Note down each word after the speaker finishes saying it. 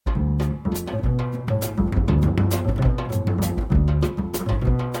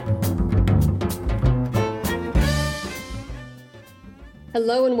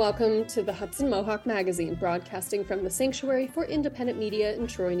Hello and welcome to the Hudson Mohawk Magazine, broadcasting from the Sanctuary for Independent Media in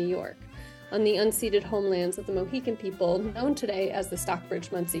Troy, New York, on the unceded homelands of the Mohican people, known today as the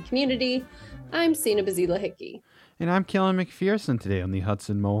Stockbridge-Munsee community. I'm Sina Basila Hickey. And I'm Kellen McPherson today on the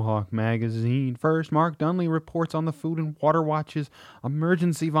Hudson Mohawk Magazine. First, Mark Dunlea reports on the Food and Water Watch's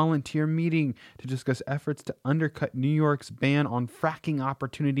emergency volunteer meeting to discuss efforts to undercut New York's ban on fracking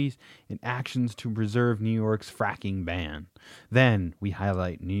opportunities and actions to preserve New York's fracking ban. Then, we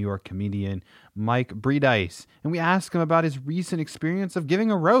highlight New York comedian Mike Bredice, and we ask him about his recent experience of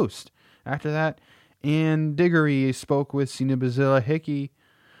giving a roast. After that, Diggory spoke with Sina Basila Hickey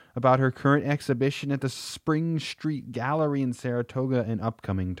about her current exhibition at the Spring Street Gallery in Saratoga and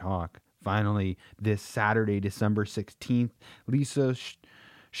upcoming talk. Finally, this Saturday, December 16th, Lisa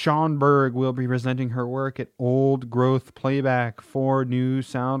Schonberg will be presenting her work at Old Growth Playback, 4 new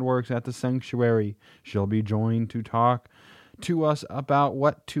sound works at the Sanctuary. She'll be joined to talk to us about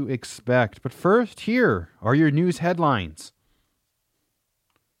what to expect. But first, here are your news headlines.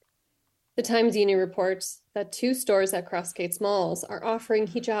 The Times-Union reports that 2 stores at Crossgates Malls are offering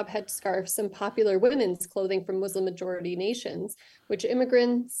hijab headscarves and popular women's clothing from Muslim-majority nations, which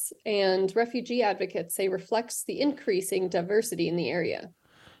immigrants and refugee advocates say reflects the increasing diversity in the area.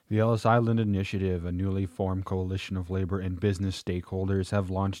 The Ellis Island Initiative, a newly formed coalition of labor and business stakeholders, have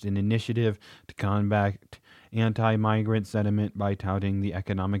launched an initiative to combat anti-migrant sentiment by touting the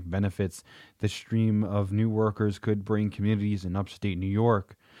economic benefits the stream of new workers could bring communities in upstate New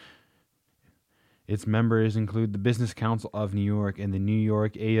York. Its members include the Business Council of New York and the New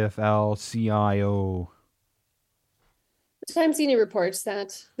York AFL-CIO. The Times-Union reports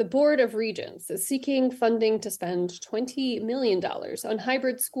that the Board of Regents is seeking funding to spend $20 million on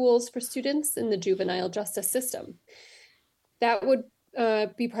hybrid schools for students in the juvenile justice system. That would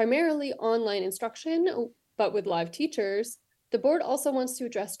be primarily online instruction, but with live teachers. The board also wants to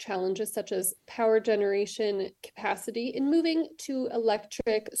address challenges such as power generation capacity in moving to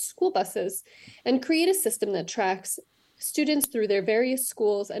electric school buses and create a system that tracks students through their various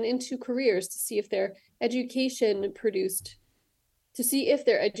schools and into careers to see if their education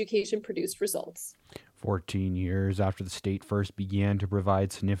produced results. 14 years after the state first began to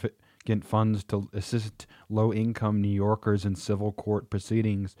provide significant funds to assist low-income New Yorkers in civil court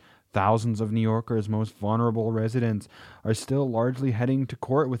proceedings, thousands of New Yorkers' most vulnerable residents are still largely heading to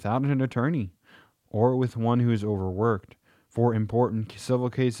court without an attorney, or with one who is overworked, for important civil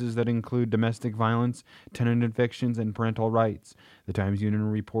cases that include domestic violence, tenant evictions, and parental rights. The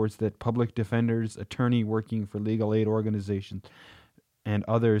Times-Union reports that public defenders, attorney working for legal aid organizations, and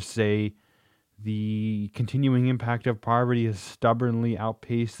others say the continuing impact of poverty has stubbornly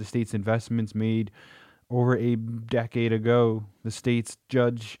outpaced the state's investments made over a decade ago. The state's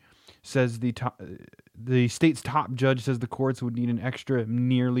top judge says the courts would need an extra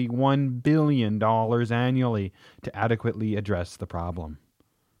nearly $1 billion annually to adequately address the problem.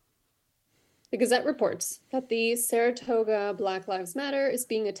 The Gazette reports that the Saratoga Black Lives Matter is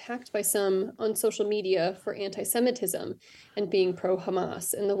being attacked by some on social media for anti-Semitism and being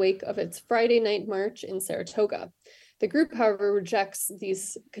pro-Hamas in the wake of its Friday night march in Saratoga. The group, however, rejects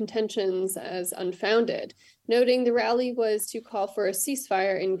these contentions as unfounded, noting the rally was to call for a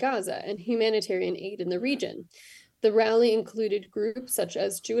ceasefire in Gaza and humanitarian aid in the region. The rally included groups such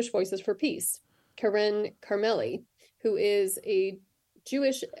as Jewish Voices for Peace, Karen Carmeli, who is a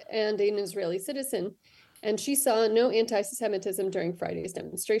Jewish and an Israeli citizen, and she saw no anti-Semitism during Friday's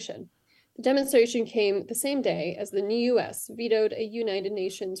demonstration. The demonstration came the same day as the new U.S. vetoed a United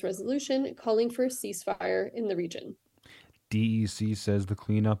Nations resolution calling for a ceasefire in the region. DEC says the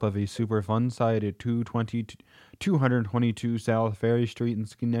cleanup of a Superfund site at 222 South Ferry Street in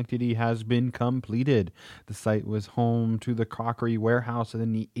Schenectady has been completed. The site was home to the crockery warehouse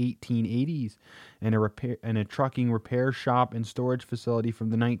in the 1880s and a trucking repair shop and storage facility from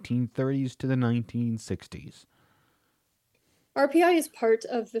the 1930s to the 1960s. RPI is part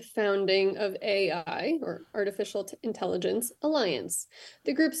of the founding of AI, or Artificial Intelligence Alliance.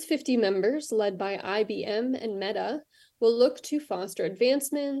 The group's 50 members, led by IBM and Meta, will look to foster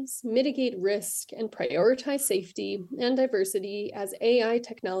advancements, mitigate risk, and prioritize safety and diversity as AI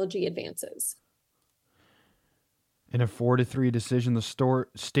technology advances. In a 4-3 decision, the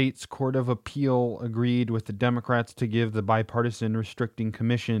state's Court of Appeal agreed with the Democrats to give the bipartisan restricting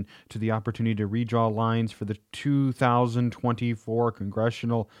commission to the opportunity to redraw lines for the 2024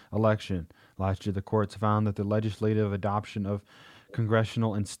 congressional election. Last year, the courts found that the legislative adoption of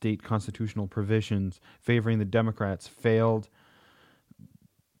congressional and state constitutional provisions favoring the Democrats failed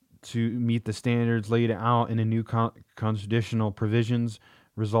to meet the standards laid out in a new constitutional provisions,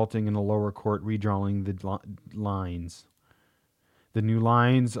 resulting in the lower court redrawing the lines. The new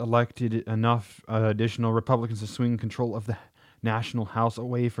lines elected enough additional Republicans to swing control of the national House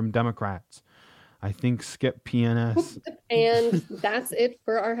away from Democrats. I think skip PNS. And that's it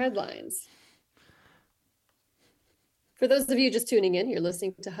for our headlines. For those of you just tuning in, you're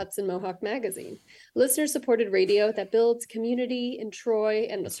listening to Hudson Mohawk Magazine, listener-supported radio that builds community in Troy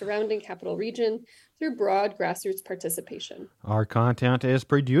and the surrounding capital region through broad grassroots participation. Our content is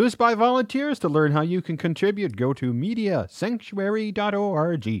produced by volunteers. To learn how you can contribute, go to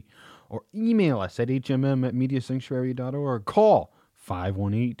mediasanctuary.org or email us at hmm@mediasanctuary.org. Call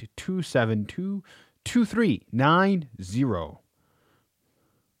 518-272-2390.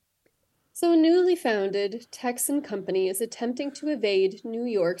 So a newly founded Texan company is attempting to evade New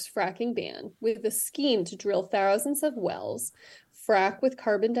York's fracking ban with a scheme to drill thousands of wells, frack with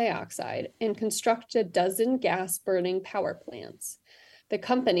carbon dioxide, and construct a dozen gas-burning power plants. The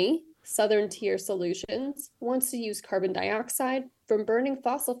company, Southern Tier Solutions, wants to use carbon dioxide from burning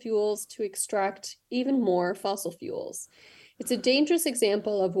fossil fuels to extract even more fossil fuels. It's a dangerous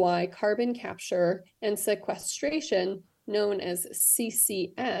example of why carbon capture and sequestration, known as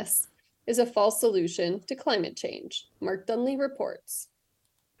CCS, is a false solution to climate change. Mark Dunlea reports.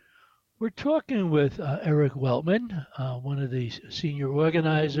 We're talking with Eric Weltman, one of the senior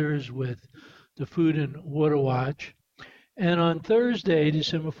organizers with the Food and Water Watch. And on Thursday,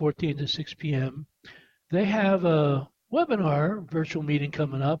 December 14th at 6 p.m., they have a webinar, virtual meeting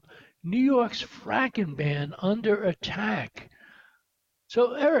coming up, New York's fracking ban under attack.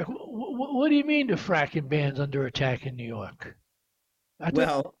 So, Eric, what do you mean the fracking ban's under attack in New York? I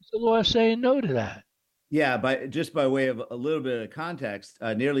thought the law is saying no to that. Yeah, by way of a little bit of context,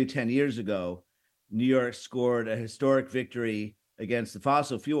 nearly 10 years ago, New York scored a historic victory against the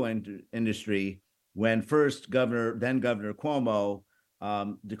fossil fuel industry when then Governor Cuomo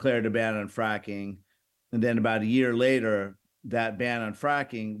declared a ban on fracking. And then about a year later, that ban on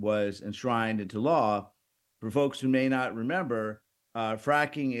fracking was enshrined into law. For folks who may not remember,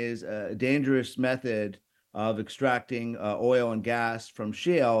 fracking is a dangerous method of extracting oil and gas from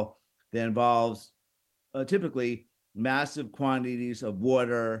shale that involves typically massive quantities of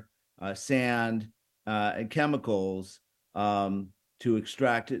water, sand, and chemicals to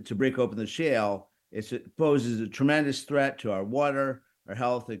extract it, to break open the shale. It poses a tremendous threat to our water, our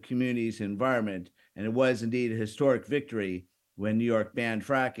health, and communities and environment. And it was indeed a historic victory when New York banned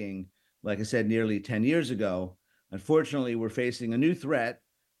fracking, like I said, nearly 10 years ago. Unfortunately, we're facing a new threat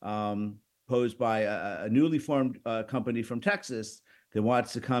posed by a newly formed company from Texas that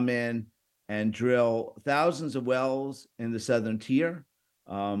wants to come in and drill thousands of wells in the Southern Tier,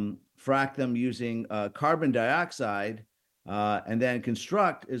 frack them using carbon dioxide, and then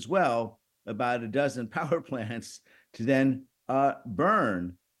construct as well about a dozen power plants to then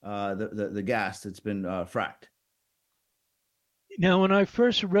burn the gas that's been fracked. Now, when I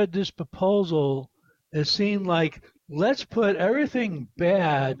first read this proposal, it seemed like let's put everything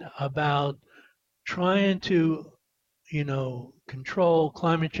bad about trying to, control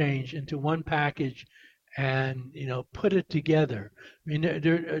climate change into one package and, put it together. I mean,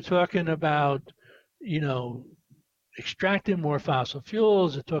 they're talking about, extracting more fossil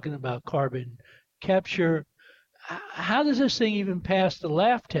fuels. They're talking about carbon capture. How does this thing even pass the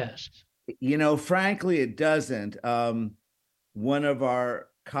laugh test? Frankly, it doesn't. One of our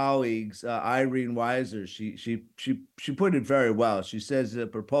colleagues, Irene Weiser, she put it very well. She says the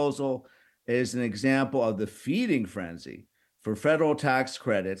proposal is an example of the feeding frenzy for federal tax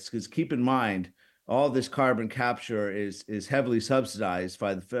credits, because keep in mind, all this carbon capture is heavily subsidized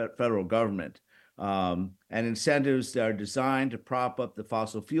by the federal government. And incentives that are designed to prop up the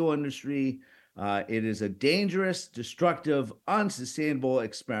fossil fuel industry. It is a dangerous, destructive, unsustainable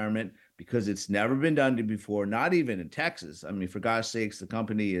experiment because it's never been done before, not even in Texas. I mean, for gosh sakes, the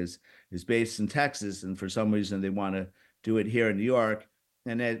company is based in Texas, and for some reason they want to do it here in New York.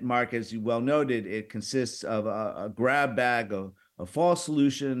 And Mark, as you well noted, it consists of a grab bag of false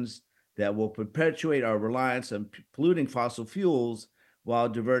solutions that will perpetuate our reliance on polluting fossil fuels while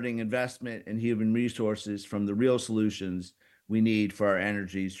diverting investment and human resources from the real solutions we need for our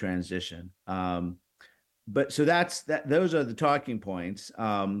energy transition. But so those are the talking points.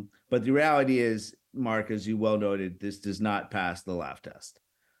 But the reality is, Mark, as you well noted, this does not pass the laugh test.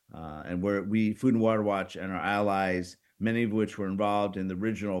 And we, Food and Water Watch, and our allies, many of which were involved in the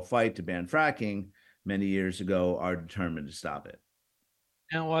original fight to ban fracking many years ago, are determined to stop it.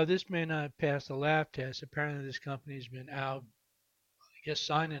 Now, while this may not pass the laugh test, apparently this company's been out, I guess,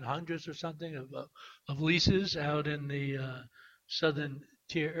 signing hundreds or something of leases out in the Southern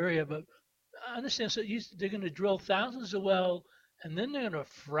Tier area. But I understand, so they're going to drill thousands of wells, and then they're going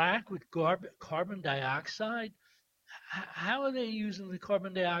to frack with carbon dioxide. How are they using the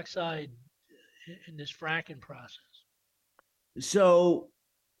carbon dioxide in this fracking process? So,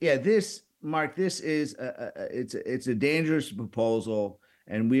 yeah, this Mark, this is it's a dangerous proposal,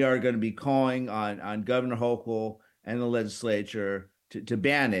 and we are going to be calling on Governor Hochul and the legislature to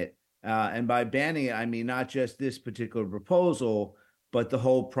ban it. And by banning it, I mean not just this particular proposal, but the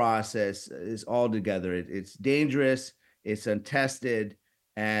whole process is all together. It's dangerous, it's untested,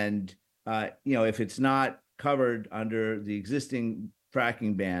 and if it's not covered under the existing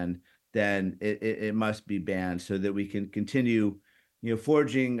fracking ban, then it must be banned so that we can continue,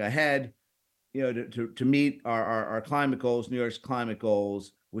 forging ahead, to meet our climate goals, New York's climate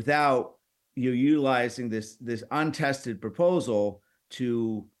goals, without utilizing this untested proposal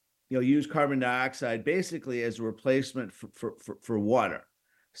to use carbon dioxide basically as a replacement for water.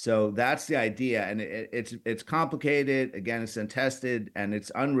 So that's the idea, and it's complicated. Again, it's untested, and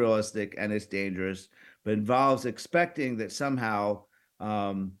it's unrealistic, and it's dangerous. But involves expecting that somehow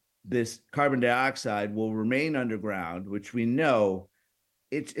this carbon dioxide will remain underground, which we know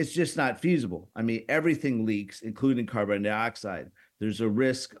it's just not feasible. I mean, everything leaks, including carbon dioxide. There's a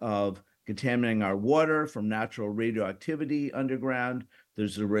risk of contaminating our water from natural radioactivity underground.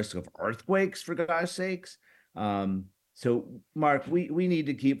 There's a risk of earthquakes, for God's sakes. So, Mark, we need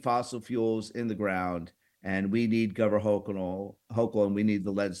to keep fossil fuels in the ground, and we need Governor Hochul, and we need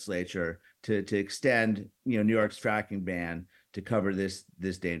the legislature to extend, New York's fracking ban to cover this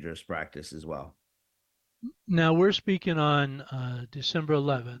dangerous practice as well. Now we're speaking on December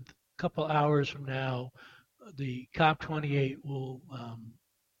 11th. A couple hours from now, the COP28 will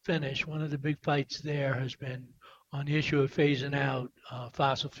finish. One of the big fights there has been on the issue of phasing out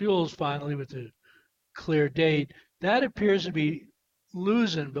fossil fuels, finally with a clear date. That appears to be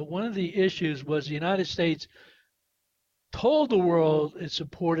losing, but one of the issues was the United States told the world it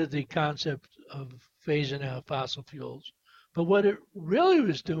supported the concept of phasing out fossil fuels. But what it really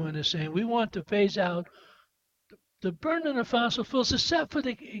was doing is saying we want to phase out the burning of fossil fuels except for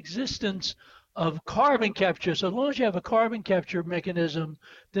the existence of carbon capture. So as long as you have a carbon capture mechanism,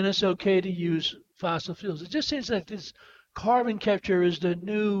 then it's okay to use fossil fuels. It just seems like this carbon capture is the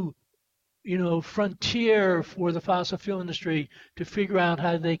new, frontier for the fossil fuel industry to figure out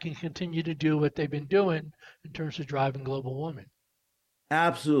how they can continue to do what they've been doing in terms of driving global warming.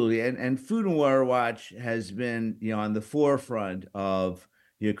 Absolutely. And Food and Water Watch has been, on the forefront of,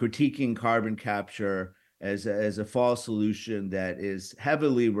 critiquing carbon capture as a false solution that is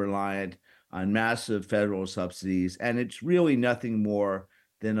heavily reliant on massive federal subsidies. And it's really nothing more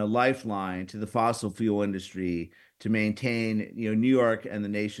than a lifeline to the fossil fuel industry to maintain, New York and the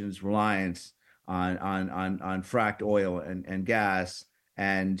nation's reliance on fracked oil and gas.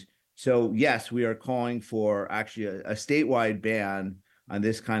 And so, yes, we are calling for actually a statewide ban on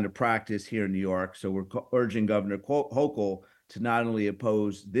this kind of practice here in New York. So we're urging Governor Hochul to not only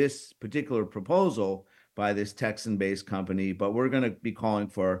oppose this particular proposal by this Texan-based company, but we're going to be calling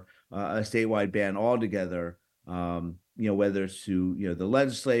for a statewide ban altogether. Whether it's to the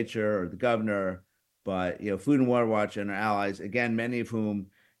legislature or the governor, but Food and Water Watch and our allies, again, many of whom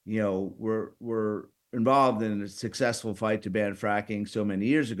were involved in a successful fight to ban fracking so many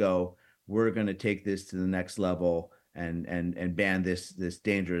years ago. We're going to take this to the next level and ban this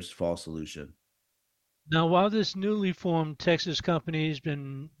dangerous false solution. Now, while this newly formed Texas company has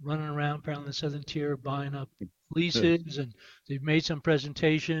been running around apparently the southern tier buying up leases, and they've made some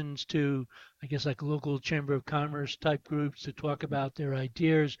presentations to, I guess, like local Chamber of Commerce type groups to talk about their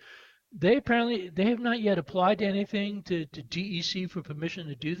ideas. They have not yet applied to anything to DEC for permission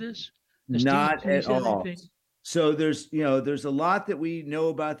to do this. Not at all. So there's a lot that we know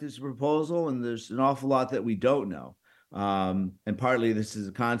about this proposal, and there's an awful lot that we don't know. And partly this is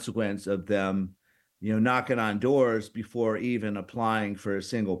a consequence of them, knocking on doors before even applying for a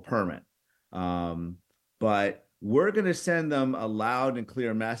single permit. But we're going to send them a loud and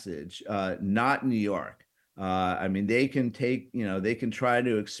clear message, not New York. I mean, they can they can try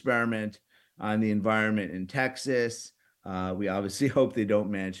to experiment on the environment in Texas. We obviously hope they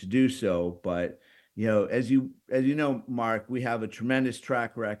don't manage to do so, but as you know, Mark, we have a tremendous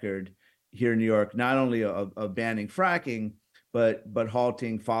track record here in New York, not only of banning fracking, but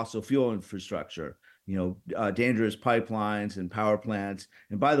halting fossil fuel infrastructure, dangerous pipelines and power plants.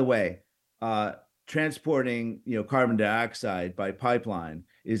 And by the way, transporting, carbon dioxide by pipeline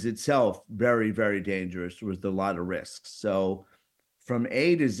is itself very, very dangerous with a lot of risks. So from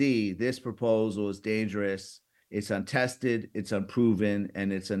A to Z, this proposal is dangerous. It's untested, it's unproven,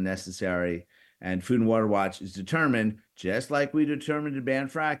 and it's unnecessary. And Food and Water Watch is determined, just like we determined to ban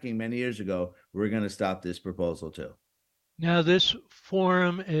fracking many years ago, we're going to stop this proposal too. Now, this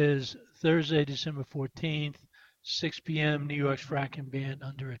forum is Thursday, December 14th. 6 p.m. New York's fracking ban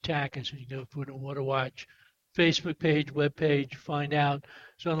under attack. And so you go Food and Water Watch Facebook page, web page, find out.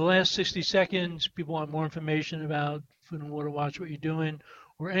 So in the last 60 seconds, people want more information about Food and Water Watch, what you're doing,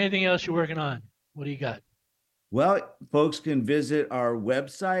 or anything else you're working on. What do you got? Well, folks can visit our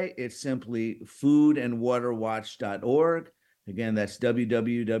website. It's simply foodandwaterwatch.org. Again, that's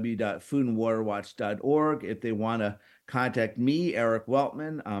www.foodandwaterwatch.org. If they want to contact me, Eric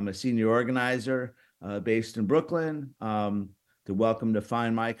Weltman, I'm a senior organizer based in Brooklyn. They're welcome to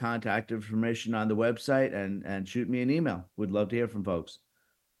find my contact information on the website and shoot me an email. Would love to hear from folks.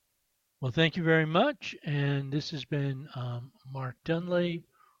 Well, thank you very much. And this has been Mark Dunlea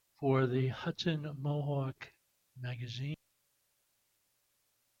for the Hudson Mohawk Magazine.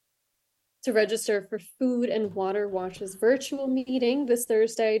 To register for Food and Water Watch's virtual meeting this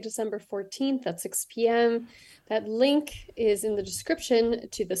Thursday, December 14th at 6 p.m. That link is in the description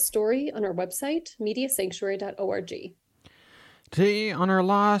to the story on our website, mediasanctuary.org. Today, on our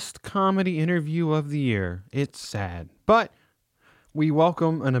last comedy interview of the year, it's sad, but we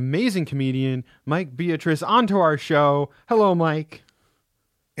welcome an amazing comedian, Mike Bredice, onto our show. Hello, Mike.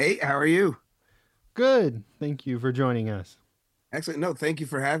 Hey, how are you? Good. Thank you for joining us. Excellent. No, thank you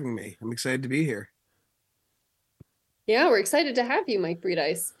for having me. I'm excited to be here. Yeah, we're excited to have you, Mike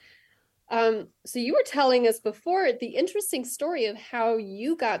Bredice. So you were telling us before the interesting story of how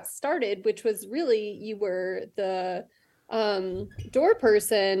you got started, which was really you were the door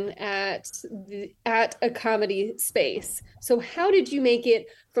person at a comedy space. So how did you make it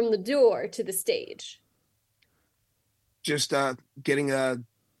from the door to the stage? Just getting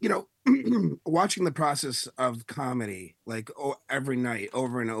watching the process of comedy every night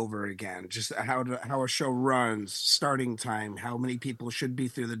over and over again, just how a show runs, starting time, how many people should be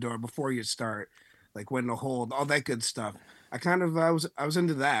through the door before you start, like when to hold, all that good stuff. I was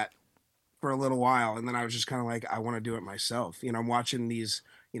into that for a little while, and then I was just kind of like, I want to do it myself. I'm watching these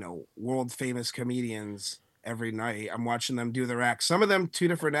world famous comedians every night. I'm watching them do their acts, some of them two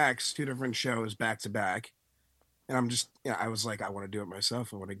different shows back to back, and I was like, I want to do it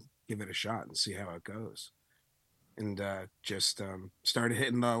myself. I want to give it a shot and see how it goes. And started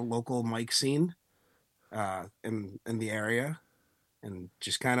hitting the local mic scene in the area, and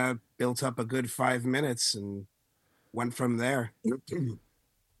just kind of built up a good 5 minutes and went from there.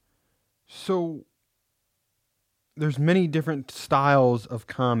 So there's many different styles of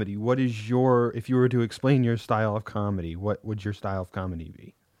comedy. What is if you were to explain your style of comedy, what would your style of comedy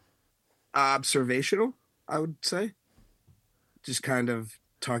be? Observational, I would say. Just kind of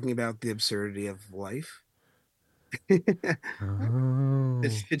talking about the absurdity of life.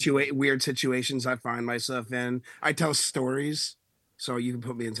 Weird situations I find myself in. I tell stories, so you can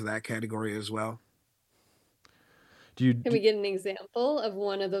put me into that category as well. Can we get an example of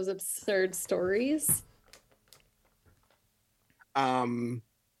one of those absurd stories? Yeah.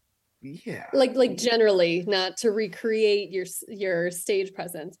 Like generally, not to recreate your stage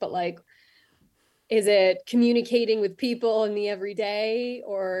presence, but like, is it communicating with people in the everyday,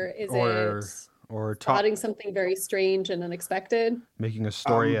 or is it spotting something very strange and unexpected? Making a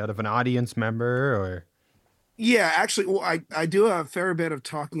story out of an audience member, or? Yeah, actually, well, I do a fair bit of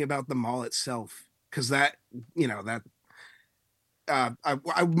talking about the mall itself, because the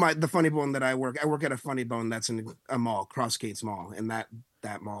Funny Bone that I work at a Funny Bone that's in a mall, Crossgates Mall, and that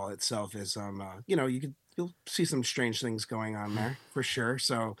mall itself is you'll see some strange things going on there for sure.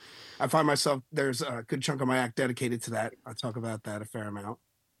 So I find myself, there's a good chunk of my act dedicated to that. I talk about that a fair amount.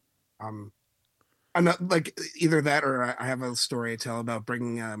 I'm not like either that, or I have a story I tell about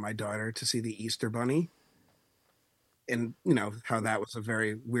bringing my daughter to see the Easter Bunny. And how that was a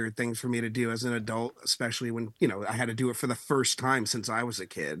very weird thing for me to do as an adult, especially when I had to do it for the first time since I was a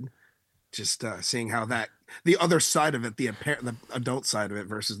kid. Just seeing how the other side of it, the adult side of it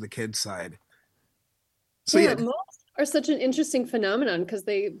versus the kid side. So yeah, malls are such an interesting phenomenon because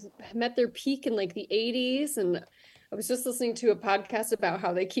they met their peak in like the 80s, and I was just listening to a podcast about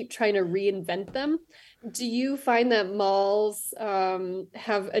how they keep trying to reinvent them. Do you find that malls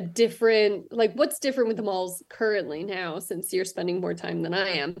have a different, what's different with the malls currently now, since you're spending more time than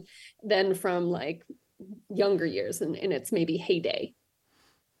I am, than from like younger years in its maybe heyday?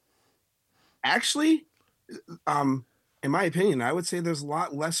 Actually, in my opinion, I would say there's a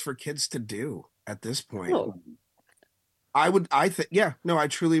lot less for kids to do at this point. Oh. I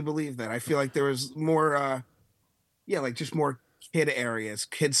truly believe that. I feel like there was more, just more kid areas,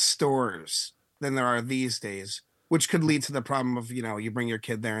 kid stores than there are these days, which could lead to the problem of, you bring your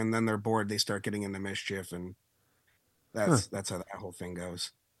kid there and then they're bored, they start getting into mischief, and that's how that whole thing goes.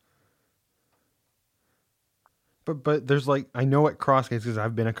 But there's like, I know at Crossgates, because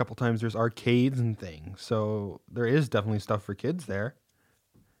I've been a couple times, there's arcades and things, so there is definitely stuff for kids there.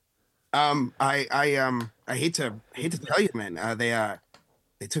 I hate to tell you, man.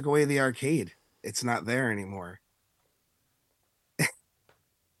 They took away the arcade. It's not there anymore.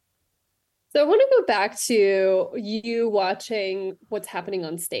 So I want to go back to you watching what's happening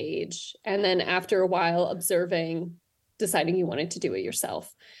on stage, and then after a while observing, deciding you wanted to do it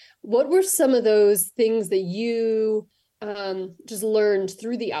yourself. What were some of those things that you just learned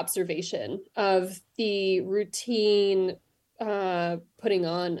through the observation of the routine putting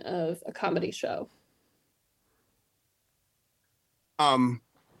on of a comedy show?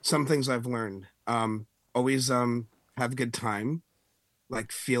 Some things I've learned. Always have a good time.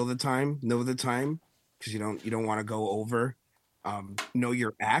 Like feel the time, know the time, because you don't want to go over. Know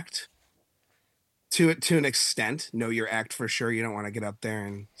your act to an extent. Know your act for sure. You don't want to get up there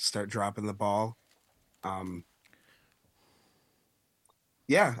and start dropping the ball.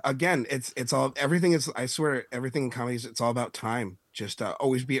 Yeah, again, it's all everything is. I swear, everything in comedy is it's all about time. Just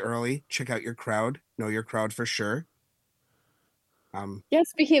always be early. Check out your crowd. Know your crowd for sure. Yeah,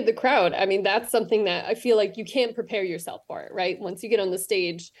 speaking of the crowd, I mean, that's something that I feel like you can't prepare yourself for it, right? Once you get on the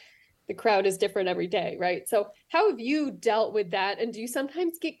stage, the crowd is different every day, right? So, how have you dealt with that? And do you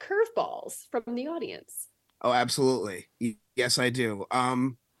sometimes get curveballs from the audience? Oh, absolutely. Yes, I do.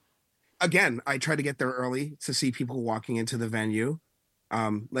 Again, I try to get there early to see people walking into the venue.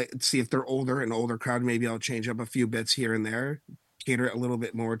 Like see if they're older, an older crowd. Maybe I'll change up a few bits here and there, cater it a little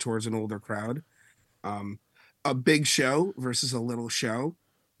bit more towards an older crowd. Um, a big show versus a little show,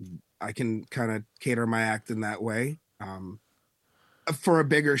 I can kind of cater my act in that way. For a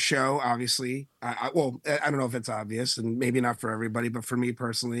bigger show, obviously, I don't know if it's obvious, and maybe not for everybody, but for me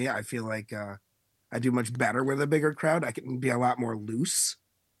personally, I feel like I do much better with a bigger crowd. I can be a lot more loose.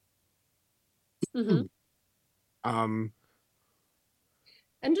 Mm-hmm. Um,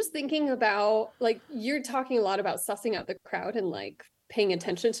 And just thinking about, like, you're talking a lot about sussing out the crowd and like paying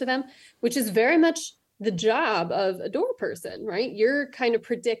attention to them, which is very much the job of a door person, right? You're kind of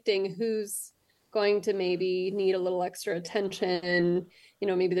predicting who's going to maybe need a little extra attention.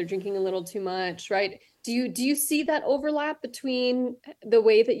 Maybe they're drinking a little too much, right? Do you see that overlap between the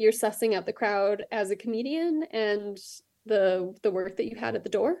way that you're sussing out the crowd as a comedian and the work that you had at the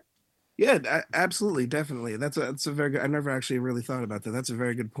door? Yeah, absolutely, definitely. That's a very good. I never actually really thought about that. That's a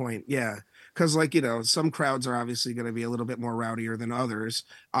very good point. Yeah, because like some crowds are obviously going to be a little bit more rowdier than others.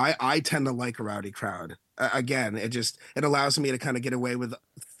 I tend to like a rowdy crowd. Again, it allows me to kind of get away with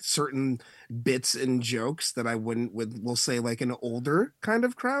certain bits and jokes that I wouldn't with we'll say like an older kind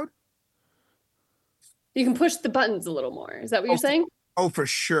of crowd. You can push the buttons a little more. Is that what you're Oh, saying? oh, for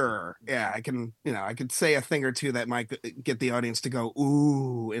sure. Yeah, I could say a thing or two that might get the audience to go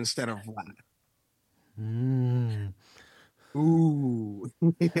ooh instead of laugh. Mm. Ooh.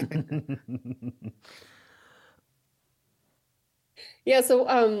 Yeah,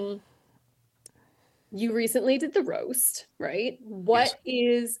 so you recently did the roast, right? Yes.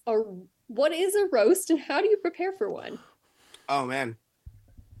 What is a roast and how do you prepare for one? Oh man.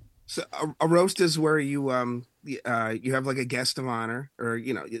 So a roast is where you have like a guest of honor, or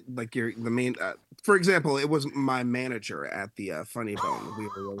like you're the main. For example, it was my manager at the Funny Bone. We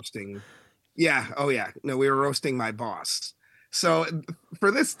were roasting. Yeah. Oh yeah. No, we were roasting my boss. So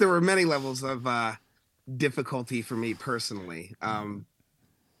for this, there were many levels of difficulty for me personally.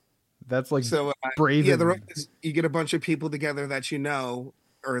 That's like So brave yeah, of the roast you. is you get a bunch of people together that you know,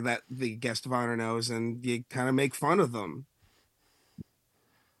 or that the guest of honor knows, and you kind of make fun of them.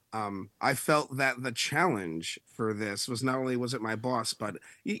 I felt that the challenge for this was not only was it my boss, but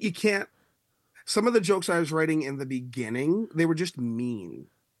you can't. Some of the jokes I was writing in the beginning, they were just mean.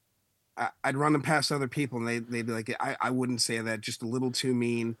 I'd run them past other people, and they'd be like, I wouldn't say that, just a little too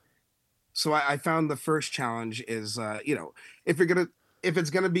mean. So I found the first challenge is, if you're gonna if it's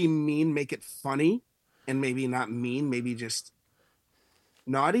gonna be mean, make it funny, and maybe not mean, maybe just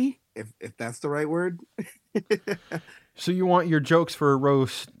naughty, if that's the right word. So you want your jokes for a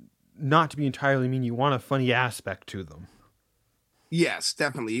roast not to be entirely mean. You want a funny aspect to them. Yes,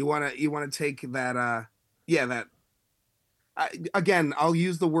 definitely. You want to take that yeah, that again, I'll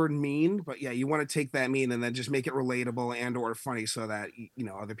use the word mean, but yeah, you want to take that mean and then just make it relatable and or funny so that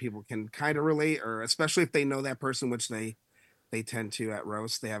other people can kind of relate, or especially if they know that person, which they tend to at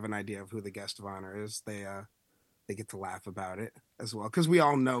roast, they have an idea of who the guest of honor is. They get to laugh about it as well because we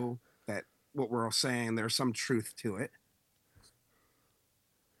all know that what we're all saying, there's some truth to it.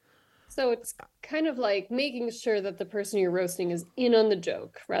 So it's kind of like making sure that the person you're roasting is in on the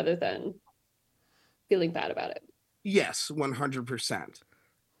joke rather than feeling bad about it. Yes, 100%.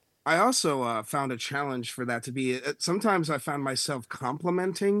 I also found a challenge for that to be. Sometimes I found myself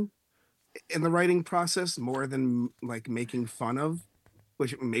complimenting in the writing process more than like making fun of,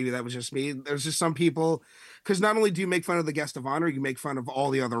 which maybe that was just me. There's just some people, because not only do you make fun of the guest of honor, you make fun of all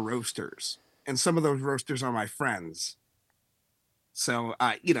the other roasters, and some of those roasters are my friends. So,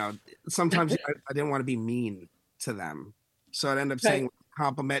 sometimes I didn't want to be mean to them. So I'd end up Right. saying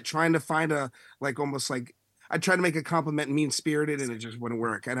compliment, trying to find a, like, almost like, I try to make a compliment mean spirited and it just wouldn't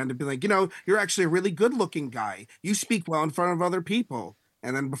work. I'd end up being like, you're actually a really good looking guy. You speak well in front of other people.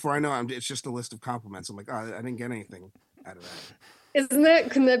 And then before I know it, it's just a list of compliments. I'm like, oh, I didn't get anything out of that.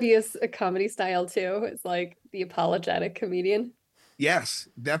 Couldn't that be a comedy style too? It's like the apologetic comedian. Yes,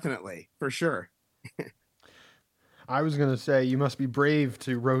 definitely. For sure. I was gonna say you must be brave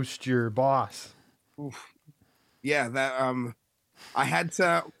to roast your boss. Oof. Yeah, I had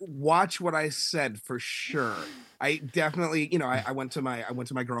to watch what I said for sure. I definitely, I went to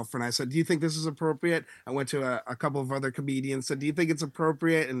my girlfriend. I said, "Do you think this is appropriate?" I went to a couple of other comedians. Said, "Do you think it's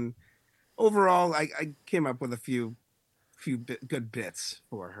appropriate?" And overall, I came up with a few good bits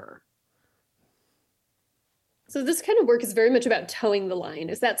for her. So this kind of work is very much about towing the line.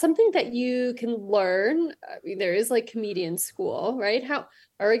 Is that something that you can learn? I mean, there is like comedian school, right?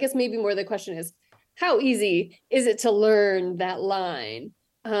 Or I guess maybe more the question is, how easy is it to learn that line?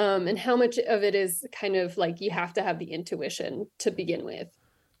 And how much of it is kind of like you have to have the intuition to begin with?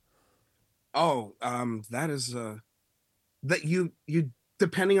 Oh, that is that you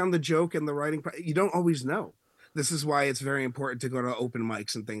depending on the joke and the writing, you don't always know. This is why it's very important to go to open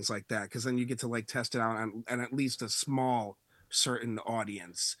mics and things like that, because then you get to like test it out on at least a small certain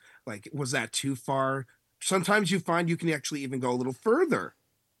audience. Like, was that too far? Sometimes you find you can actually even go a little further.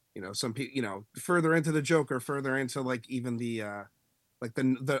 Some people, further into the joke or further into like even the like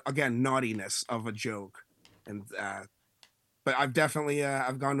the again naughtiness of a joke, and but I've definitely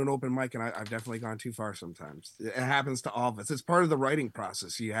I've gone to an open mic and I've definitely gone too far sometimes. It happens to all of us. It's part of the writing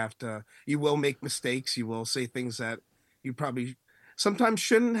process. You will make mistakes. You will say things that you probably sometimes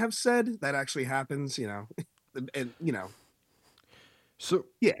shouldn't have said. That actually happens, and So,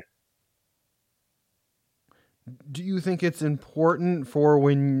 yeah. do you think it's important for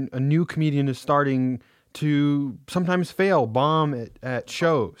when a new comedian is starting to sometimes fail, bomb at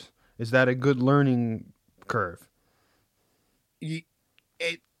shows? Is that a good learning curve? It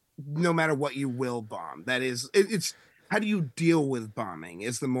no matter what, you will bomb. That is it's how do you deal with bombing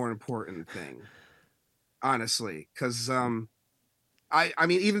is the more important thing, honestly, because I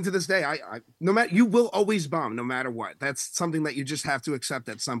mean, even to this day, I no matter, you will always bomb no matter what. That's something that you just have to accept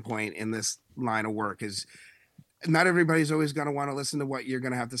at some point in this line of work. Is not everybody's always going to want to listen to what you're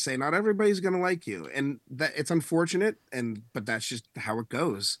going to have to say. Not everybody's going to like you, and that it's unfortunate, but that's just how it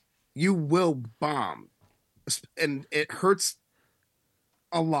goes. You will bomb, and it hurts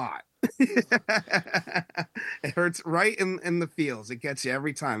a lot. It hurts right in the feels. It gets you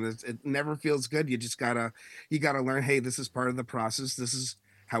every time. It never feels good. You gotta learn. Hey, this is part of the process. This is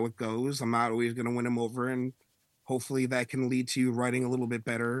how it goes. I'm not always gonna win them over, and hopefully that can lead to you writing a little bit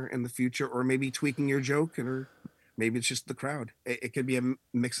better in the future, or maybe tweaking your joke, or maybe it's just the crowd. It could be a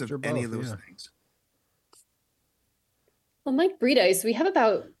mix of Sure, any both, of those yeah. things. Well, Mike Bredice, we have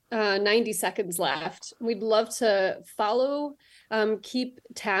about 90 seconds left. We'd love to follow, keep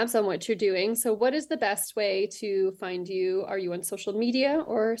tabs on what you're doing. So, what is the best way to find you? Are you on social media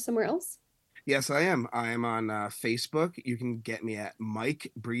or somewhere else? Yes, I am. I am on Facebook. You can get me at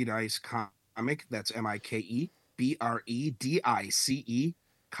Mike Bredice Comic. That's MikeBredice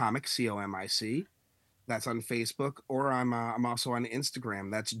Comic COMIC. That's on Facebook, or I'm also on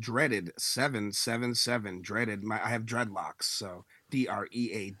Instagram. That's Dreaded777. Dreaded. I have dreadlocks, so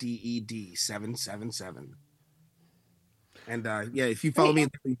DREADED 777. And yeah, if you follow Great.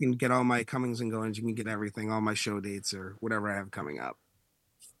 me, you can get all my comings and goings. You can get everything, all my show dates or whatever I have coming up.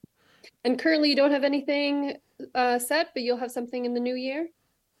 And currently, you don't have anything set, but you'll have something in the new year.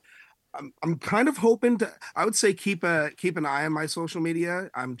 I'm kind of hoping to. I would say keep an eye on my social media.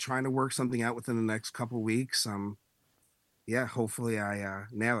 I'm trying to work something out within the next couple weeks. Yeah, hopefully I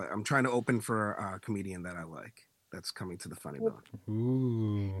nail it. I'm trying to open for a comedian that I like. That's coming to the Funny Bone.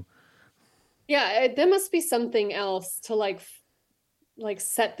 Ooh. Yeah, there must be something else to like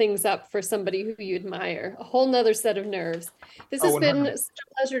set things up for somebody who you admire. A whole nother set of nerves. This Oh, has been 100. such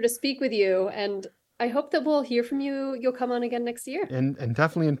a pleasure to speak with you, and I hope that we'll hear from you. You'll come on again next year. And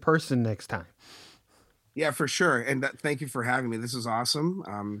definitely in person next time. Yeah, for sure. And thank you for having me. This is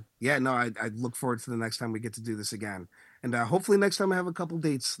awesome. Yeah, no, I look forward to the next time we get to do this again. And hopefully next time I have a couple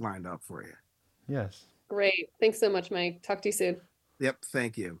dates lined up for you. Yes. Great. Thanks so much, Mike. Talk to you soon. Yep.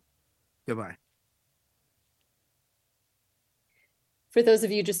 Thank you. Goodbye. For those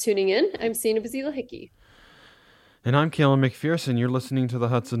of you just tuning in, I'm Sina Basila Hickey. And I'm Kalen McPherson. You're listening to the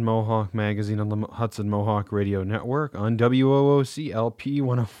Hudson Mohawk Magazine on the Hudson Mohawk Radio Network on WOOCLP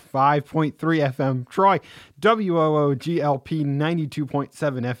 105.3 FM Troy, WOOGLP 92.7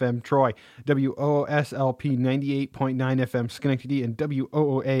 FM Troy, WOOSLP 98.9 FM Schenectady, and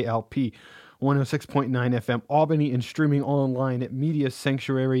WOOALP 106.9 FM Albany, and streaming online at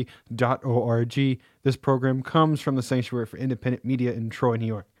mediasanctuary.org. This program comes from the Sanctuary for Independent Media in Troy, New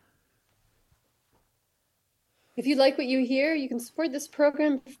York. If you like what you hear, you can support this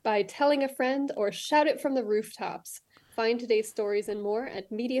program by telling a friend or shout it from the rooftops. Find today's stories and more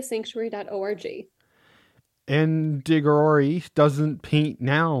at mediasanctuary.org. And Diggory doesn't paint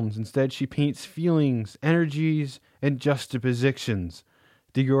nouns. Instead, she paints feelings, energies, and juxtapositions.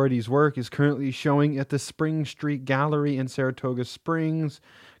 Diggory's work is currently showing at the Spring Street Gallery in Saratoga Springs,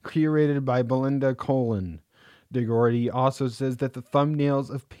 curated by Belinda Colin. Diggory also says that the thumbnails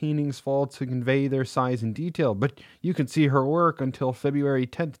of paintings fall to convey their size and detail, but you can see her work until February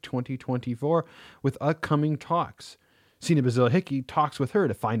 10th, 2024, with upcoming talks. Sina Basila Hickey talks with her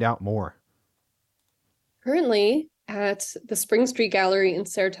to find out more. Currently at the Spring Street Gallery in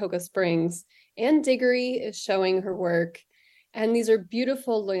Saratoga Springs, Anne Diggory is showing her work, and these are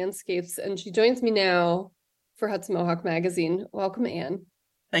beautiful landscapes, and she joins me now for Hudson Mohawk Magazine. Welcome, Anne.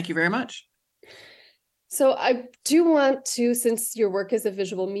 Thank you very much. So I do want to, since your work is a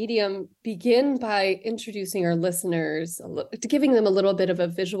visual medium, begin by introducing our listeners, giving them a little bit of a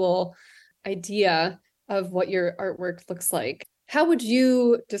visual idea of what your artwork looks like. How would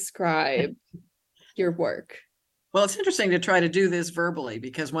you describe your work? Well, it's interesting to try to do this verbally,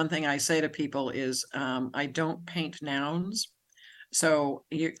 because one thing I say to people is I don't paint nouns. So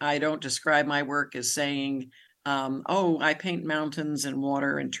I don't describe my work as saying, I paint mountains and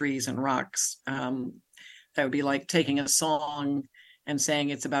water and trees and rocks. That would be like taking a song and saying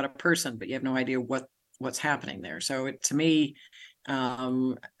it's about a person, but you have no idea what's happening there. So to me,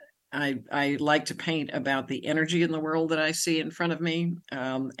 I like to paint about the energy in the world that I see in front of me.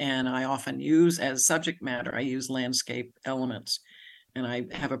 And I often use as subject matter, I use landscape elements. And I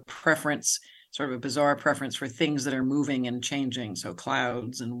have a preference, sort of a bizarre preference for things that are moving and changing. So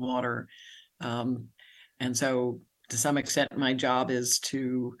clouds and water. And so to some extent, my job is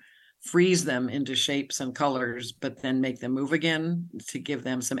to freeze them into shapes and colors, but then make them move again to give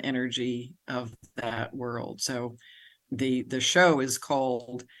them some energy of that world. So the show is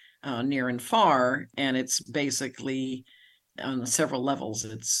called Near and Far, and it's basically on several levels.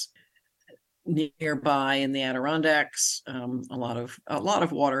 It's nearby in the Adirondacks, a lot of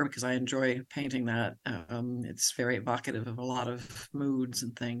water, because I enjoy painting that. It's very evocative of a lot of moods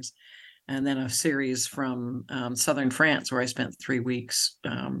and things. And then a series from southern France, where I spent 3 weeks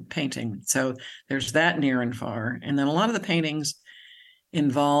painting. So there's that near and far. And then a lot of the paintings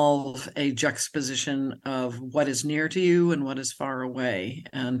involve a juxtaposition of what is near to you and what is far away,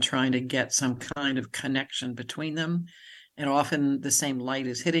 and trying to get some kind of connection between them. And often the same light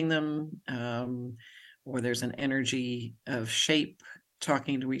is hitting them, or there's an energy of shape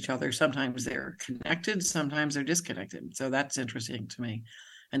talking to each other. Sometimes they're connected, sometimes they're disconnected. So that's interesting to me.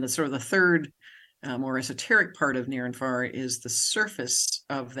 And the sort of the third, more esoteric part of near and far is the surface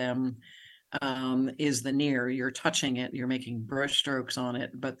of them is the near. You're touching it, you're making brush strokes on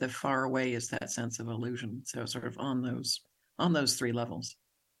it, but the far away is that sense of illusion. So sort of on those three levels.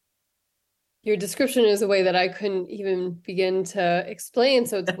 Your description is a way that I couldn't even begin to explain.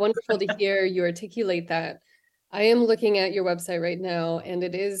 So it's wonderful to hear you articulate that. I am looking at your website right now, and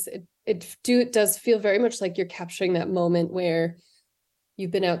it does feel very much like you're capturing that moment where you've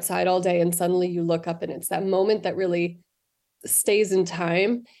been outside all day and suddenly you look up, and it's that moment that really stays in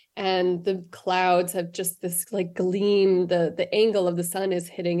time, and the clouds have just this like gleam, the angle of the sun is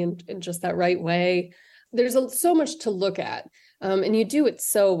hitting in just that right way. There's so much to look at, and you do it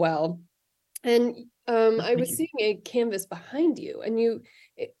so well. And I was seeing a canvas behind you, and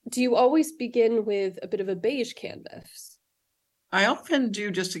do you always begin with a bit of a beige canvas? I often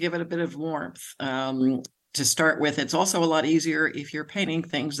do, just to give it a bit of warmth. To start with, it's also a lot easier if you're painting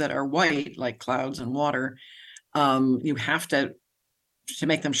things that are white, like clouds and water. You have to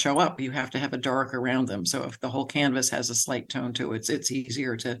make them show up, you have to have a dark around them. So if the whole canvas has a slight tone to it, it's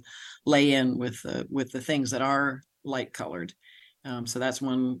easier to lay in with the things that are light colored. So that's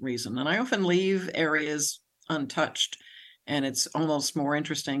one reason. And I often leave areas untouched, and it's almost more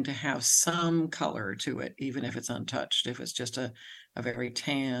interesting to have some color to it, even if it's untouched. If it's just a very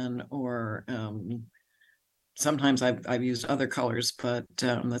tan, or sometimes I've used other colors, but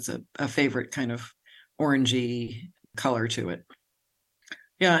that's a favorite kind of orangey color to it.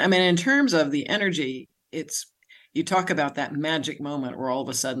 Yeah, I mean, in terms of the energy, it's you talk about that magic moment where all of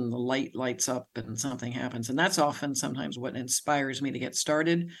a sudden the light lights up and something happens. And that's often sometimes what inspires me to get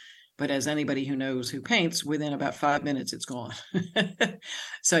started. But as anybody who knows who paints, within about 5 minutes, it's gone.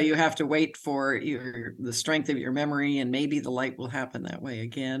 So you have to wait for the strength of your memory, and maybe the light will happen that way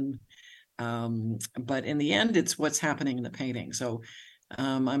again. But in the end, it's what's happening in the painting. So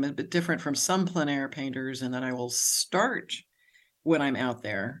I'm a bit different from some plein air painters in that I will start when I'm out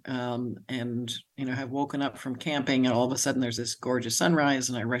there, and have woken up from camping, and all of a sudden there's this gorgeous sunrise,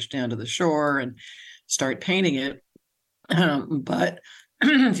 and I rush down to the shore and start painting it. But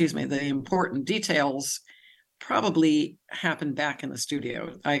excuse me, the important details probably happen back in the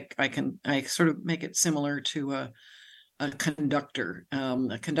studio. I sort of make it similar to a conductor.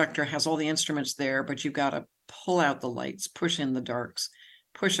 A conductor has all the instruments there, but you've got to pull out the lights, push in the darks,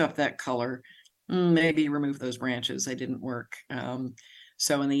 push up that color, maybe remove those branches. They didn't work.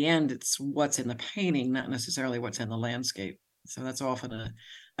 So in the end, it's what's in the painting, not necessarily what's in the landscape. So that's often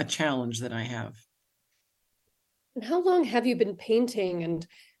a challenge that I have. And how long have you been painting, and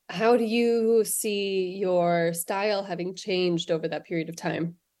how do you see your style having changed over that period of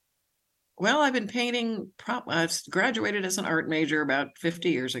time? Well, I've been painting, I graduated as an art major about 50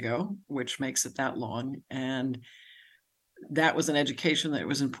 years ago, which makes it that long. And that was an education that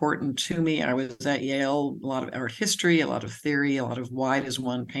was important to me. I was at Yale, a lot of art history, a lot of theory, a lot of why does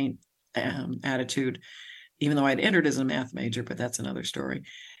one paint attitude, even though I'd entered as a math major, but that's another story.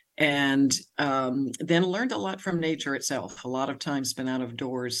 And then learned a lot from nature itself. A lot of time spent out of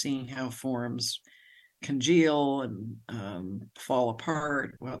doors, seeing how forms congeal and fall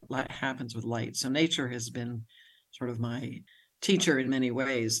apart, what happens with light. So nature has been sort of my teacher in many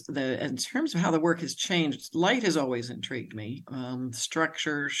ways. In terms of how the work has changed, light has always intrigued me.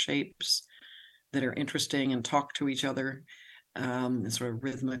 Structure, shapes that are interesting and talk to each other in sort of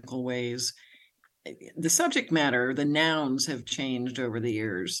rhythmical ways. The subject matter, the nouns have changed over the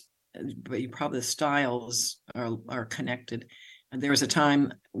years, but the styles are connected. And there was a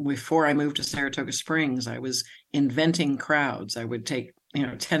time before I moved to Saratoga Springs, I was inventing crowds. I would take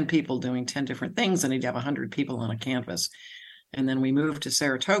 10 people doing 10 different things, and I'd have 100 people on a canvas. And then we moved to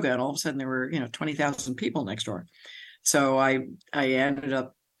Saratoga, and all of a sudden there were 20,000 people next door. So I ended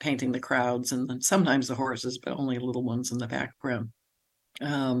up painting the crowds and then sometimes the horses, but only little ones in the background.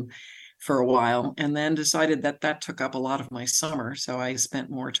 For a while, and then decided that took up a lot of my summer. So I spent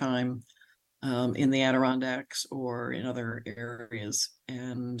more time in the Adirondacks or in other areas.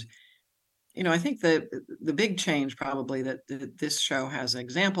 And, I think that the big change probably that this show has an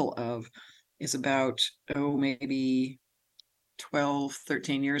example of is about, maybe 12,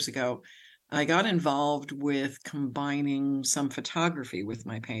 13 years ago, I got involved with combining some photography with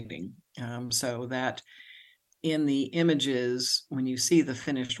my painting, so that in the images, when you see the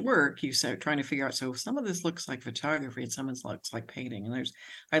finished work, you start trying to figure out, so some of this looks like photography and some of this looks like painting. And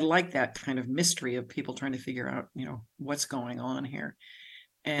I like that kind of mystery of people trying to figure out, what's going on here.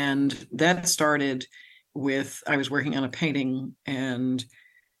 And that started with, I was working on a painting and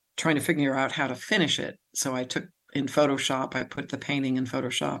trying to figure out how to finish it. So I took in Photoshop, I put the painting in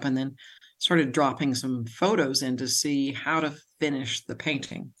Photoshop and then started dropping some photos in to see how to finish the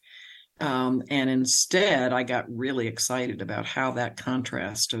painting. And instead, I got really excited about how that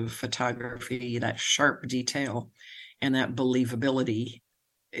contrast of photography, that sharp detail, and that believability,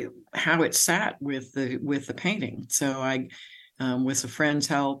 how it sat with the painting. So I, with a friend's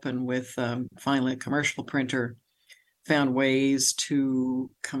help and with finally a commercial printer, found ways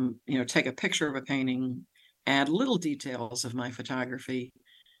to take a picture of a painting, add little details of my photography,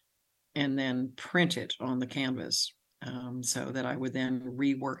 and then print it on the canvas, so that I would then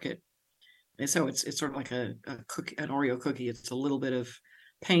rework it. And so it's sort of like an Oreo cookie. It's a little bit of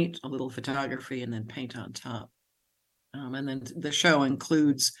paint, a little photography, and then paint on top. And then the show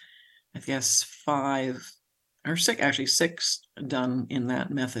includes, I guess, 5 or 6, actually 6 done in that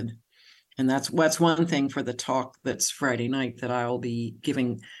method. And that's one thing for the talk that's Friday night that I'll be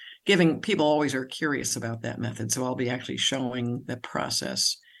giving. People always are curious about that method. So I'll be actually showing the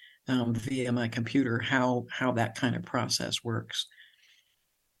process via my computer, how that kind of process works.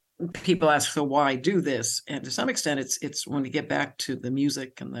 People ask, so why do this? And to some extent, it's when you get back to the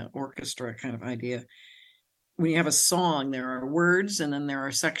music and the orchestra kind of idea. When you have a song, there are words, and then there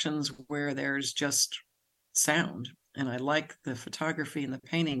are sections where there's just sound. And I like the photography and the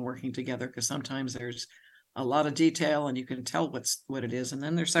painting working together, because sometimes there's a lot of detail and you can tell what it is. And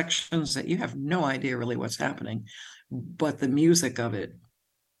then there's sections that you have no idea really what's happening, but the music of it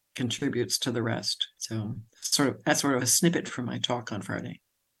contributes to the rest. So that's sort of a snippet from my talk on Friday.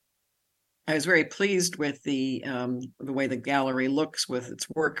 I was very pleased with the way the gallery looks with its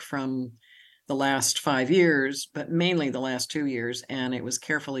work from the last 5 years, but mainly the last 2 years. And it was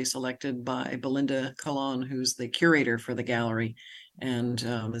carefully selected by Belinda Colon, who's the curator for the gallery. And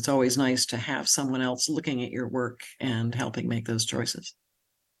it's always nice to have someone else looking at your work and helping make those choices.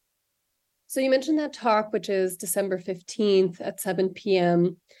 So you mentioned that talk, which is December 15th at 7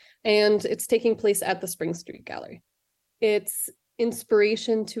 p.m., and it's taking place at the Spring Street Gallery. It's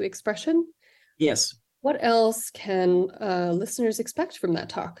inspiration to expression. Yes. What else can listeners expect from that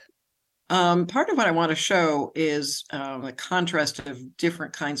talk? Part of what I want to show is a contrast of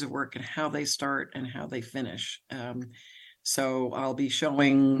different kinds of work and how they start and how they finish. So I'll be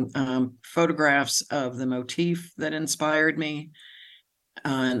showing photographs of the motif that inspired me,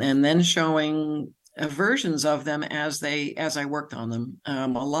 and then showing versions of them as I worked on them. A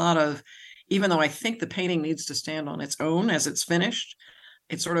lot of, even though I think the painting needs to stand on its own as it's finished,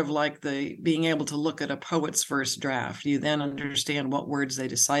 it's sort of like being able to look at a poet's first draft. You then understand what words they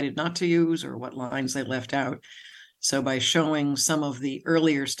decided not to use or what lines they left out. So by showing some of the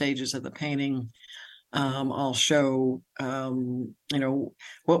earlier stages of the painting, I'll show,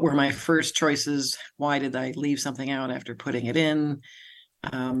 what were my first choices? Why did I leave something out after putting it in?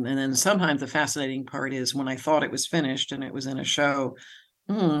 And then sometimes the fascinating part is when I thought it was finished and it was in a show,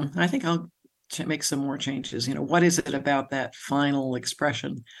 I think I'll make some more changes. What is it about that final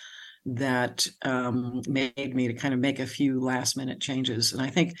expression that made me to kind of make a few last minute changes? And I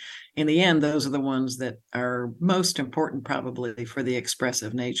think in the end, those are the ones that are most important probably for the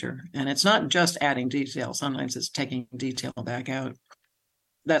expressive nature. And it's not just adding detail. Sometimes it's taking detail back out.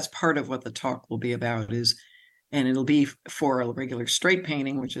 That's part of what the talk will be about, and it'll be for a regular straight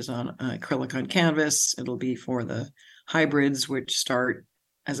painting, which is on acrylic on canvas. It'll be for the hybrids, which start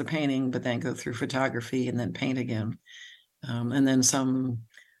as a painting, but then go through photography and then paint again. And then some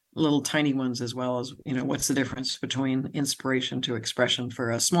little tiny ones as well as, what's the difference between inspiration to expression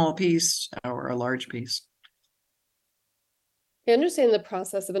for a small piece or a large piece. I understand the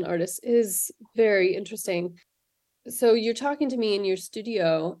process of an artist is very interesting. So you're talking to me in your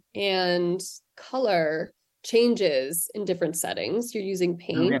studio and color changes in different settings. You're using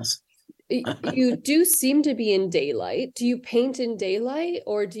paint. Oh, yes. You do seem to be in daylight. Do you paint in daylight,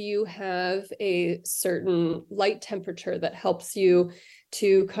 or do you have a certain light temperature that helps you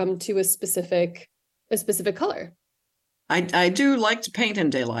to come to a specific color? I do like to paint in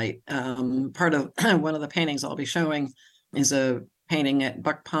daylight. Part of one of the paintings I'll be showing is a painting at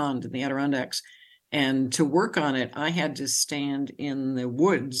Buck Pond in the Adirondacks. And to work on it, I had to stand in the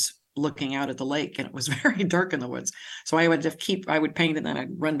woods looking out at the lake, and it was very dark in the woods. So I would paint and then I'd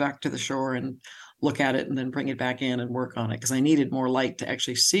run back to the shore and look at it and then bring it back in and work on it because I needed more light to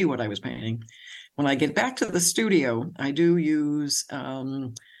actually see what I was painting. When I get back to the studio, I do use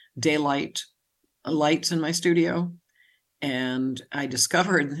daylight lights in my studio. And I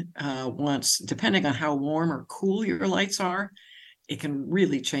discovered once, depending on how warm or cool your lights are, it can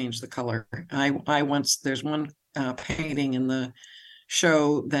really change the color. There's one painting in the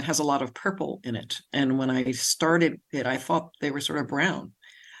show that has a lot of purple in it. And when I started it, I thought they were sort of brown.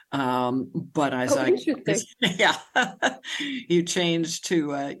 But as you change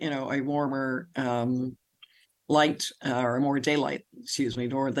to, a warmer light or more daylight,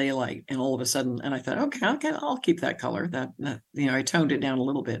 more daylight. And all of a sudden, and I thought, okay, I'll keep that color that I toned it down a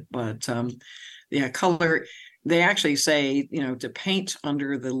little bit, but color, they actually say, to paint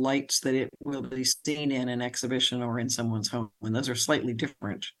under the lights that it will be seen in an exhibition or in someone's home. And those are slightly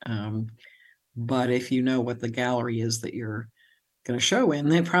different. But if you know what the gallery is that you're going to show in,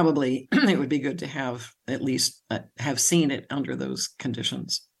 then probably it would be good to have at least have seen it under those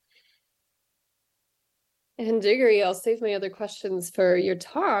conditions. And Diggory, I'll save my other questions for your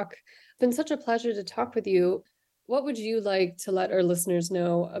talk. It's been such a pleasure to talk with you. What would you like to let our listeners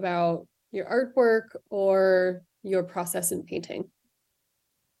know about your artwork or your process in painting?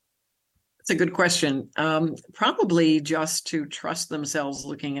 That's a good question. Probably just to trust themselves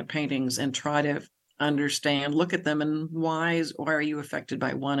looking at paintings and try to understand, look at them, and why are you affected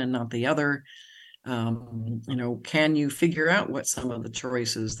by one and not the other? Can you figure out what some of the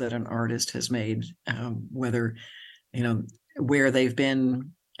choices that an artist has made, whether, where they've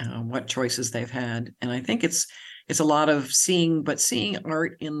been, what choices they've had. And I think it's a lot of seeing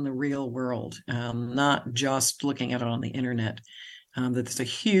art in the real world, not just looking at it on the internet. There's a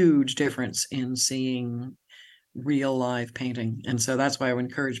huge difference in seeing real live painting. And so that's why I would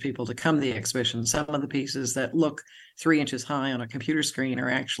encourage people to come to the exhibition. Some of the pieces that look 3 inches high on a computer screen are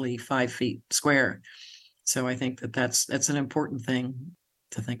actually 5 feet square. So I think that's an important thing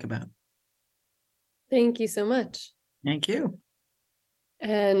to think about. Thank you so much. Thank you.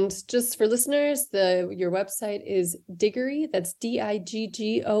 And just for listeners, your website is Diggory, that's Diggory.com.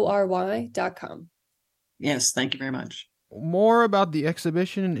 Yes, thank you very much. More about the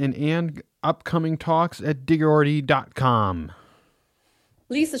exhibition and upcoming talks at Diggory.com.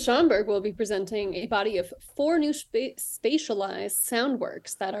 Lisa Schonberg will be presenting a body of 4 new spatialized sound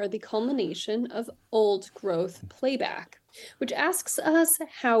works that are the culmination of old growth playback, which asks us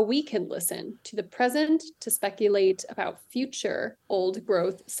how we can listen to the present to speculate about future old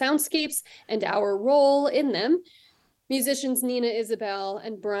growth soundscapes and our role in them. Musicians Nina Isabel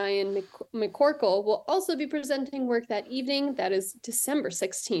and Brian McCorkle will also be presenting work that evening. That is December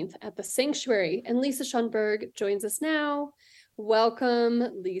 16th at the Sanctuary. And Lisa Schonberg joins us now. Welcome,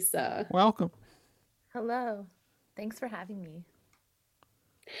 Lisa. Welcome. Hello. Thanks for having me.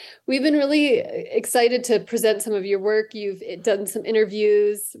 We've been really excited to present some of your work. You've done some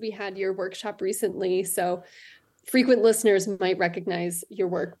interviews. We had your workshop recently, so frequent listeners might recognize your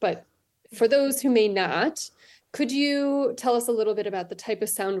work. But for those who may not, could you tell us a little bit about the type of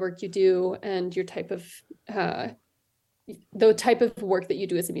sound work you do and your type of the type of work that you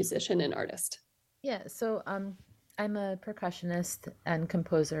do as a musician and artist? Yeah, so I'm a percussionist and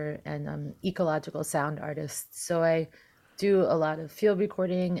composer and ecological sound artist. So I do a lot of field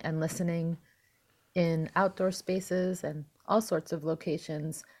recording and listening in outdoor spaces and all sorts of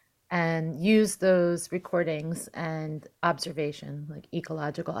locations, and use those recordings and observation, like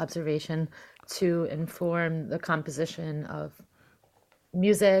ecological observation, to inform the composition of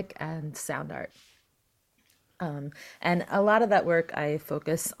music and sound art. And a lot of that work, I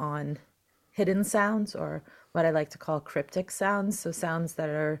focus on hidden sounds, or what I like to call cryptic sounds, so sounds that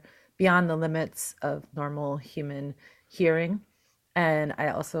are beyond the limits of normal human hearing. And I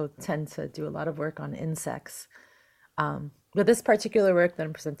also tend to do a lot of work on insects. But this particular work that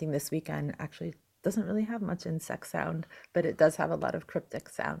I'm presenting this weekend actually doesn't really have much insect sound, but it does have a lot of cryptic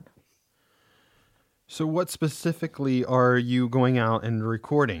sound. So what specifically are you going out and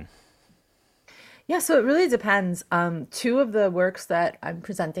recording? Yeah, so it really depends. 2 of the works that I'm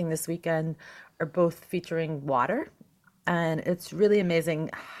presenting this weekend are both featuring water, and it's really amazing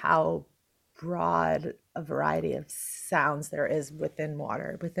how broad a variety of sounds there is within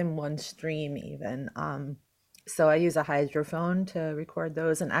water, within one stream even. So I use a hydrophone to record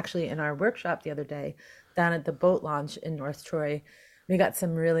those. And actually in our workshop the other day down at the boat launch in North Troy, we got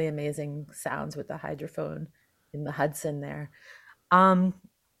some really amazing sounds with the hydrophone in the Hudson there. And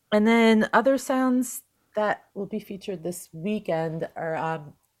then other sounds that will be featured this weekend are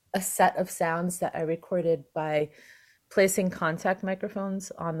a set of sounds that I recorded by placing contact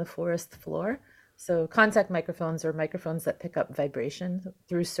microphones on the forest floor. So contact microphones are microphones that pick up vibration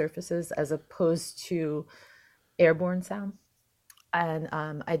through surfaces as opposed to airborne sound. And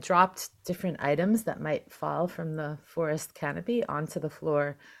I dropped different items that might fall from the forest canopy onto the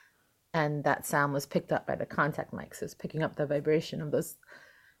floor, and that sound was picked up by the contact mics. So it's picking up the vibration of those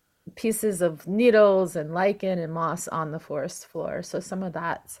pieces of needles and lichen and moss on the forest floor. So some of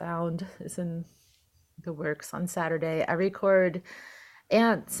that sound is in the works on Saturday. I record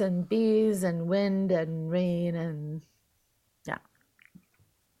ants and bees and wind and rain and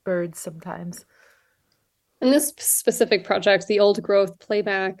birds sometimes. And this specific project, the Old Growth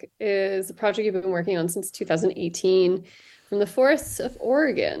Playback, is a project you've been working on since 2018 from the forests of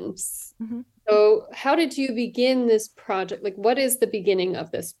Oregon. Mm-hmm. So how did you begin this project? Like, what is the beginning of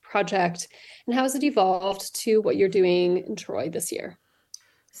this project, and how has it evolved to what you're doing in Troy this year?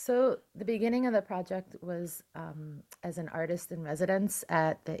 So the beginning of the project was as an artist in residence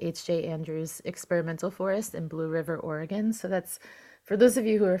at the H.J. Andrews Experimental Forest in Blue River, Oregon. So that's, for those of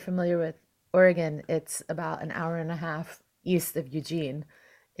you who are familiar with Oregon, it's about an hour and a half east of Eugene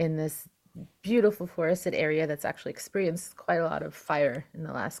in this beautiful forested area that's actually experienced quite a lot of fire in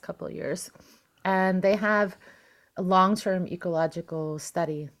the last couple of years. And they have a long-term ecological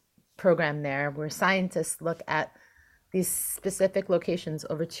study program there where scientists look at these specific locations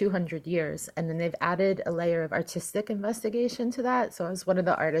over 200 years, and then they've added a layer of artistic investigation to that. So I was one of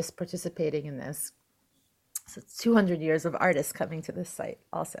the artists participating in this. So it's 200 years of artists coming to this site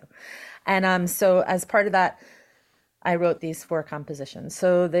also. And so as part of that, I wrote these 4 compositions.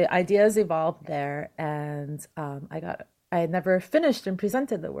 So the ideas evolved there, and I had never finished and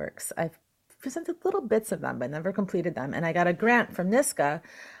presented the works. I've presented little bits of them, but never completed them. And I got a grant from NISCA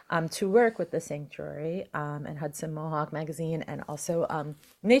to work with the Sanctuary and Hudson Mohawk Magazine and also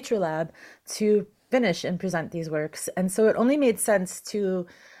Nature Lab to finish and present these works. And so it only made sense to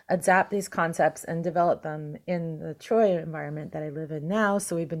adapt these concepts and develop them in the Troy environment that I live in now.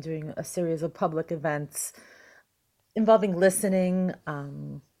 So we've been doing a series of public events involving listening,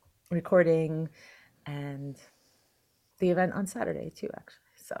 recording, and the event on Saturday too, actually.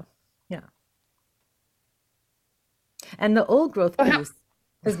 So, yeah. And the old growth piece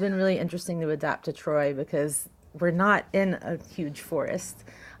has been really interesting to adapt to Troy because we're not in a huge forest,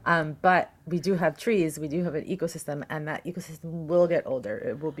 but we do have trees, we do have an ecosystem, and that ecosystem will get older.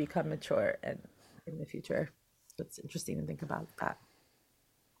 It will become mature and in the future. So it's interesting to think about that.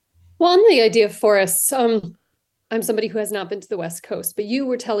 Well, on the idea of forests, I'm somebody who has not been to the West Coast, but you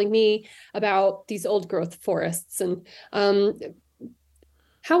were telling me about these old growth forests, and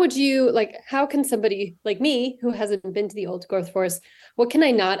how can somebody like me who hasn't been to the old growth forest, what can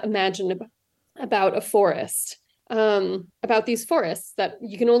I not imagine about a forest, about these forests that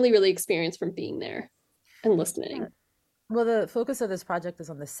you can only really experience from being there and listening? Well, the focus of this project is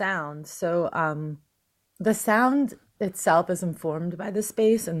on the sound. So the sound itself is informed by the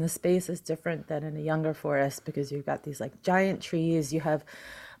space, and the space is different than in a younger forest because you've got these like giant trees. You have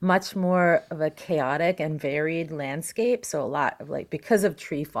much more of a chaotic and varied landscape. So a lot of like, because of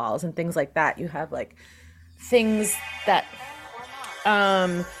tree falls and things like that, you have like things that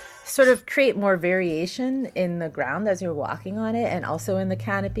sort of create more variation in the ground as you're walking on it, and also in the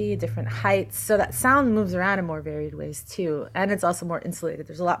canopy, different heights. So that sound moves around in more varied ways too. And it's also more insulated.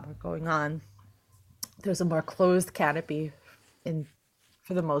 There's a lot more going on. There's a more closed canopy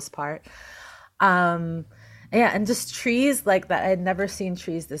for the most part. Yeah, and just trees like that. I had never seen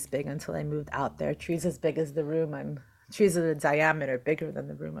trees this big until I moved out there. Trees as big as the room trees of the diameter bigger than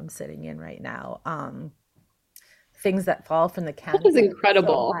the room I'm sitting in right now. Things that fall from the canopy. That is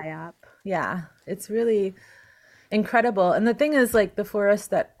incredible. So high up. Yeah, it's really incredible. And the thing is, like, the forests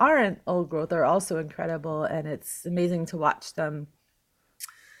that aren't old growth are also incredible, and it's amazing to watch them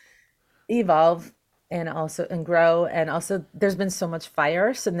evolve and grow. And also there's been so much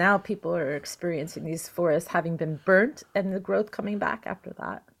fire, so now people are experiencing these forests having been burnt and the growth coming back after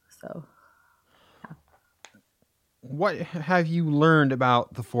that. So what have you learned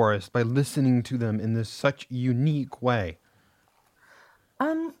about the forest by listening to them in this such unique way?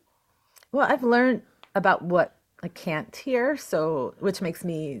 Well, I've learned about what I can't hear, so which makes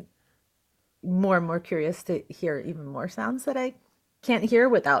me more and more curious to hear even more sounds that I can't hear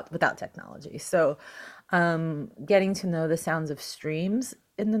without technology. So getting to know the sounds of streams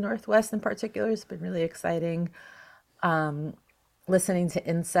in the Northwest in particular has been really exciting. Listening to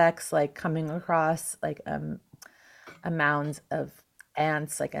insects, like coming across like a mound of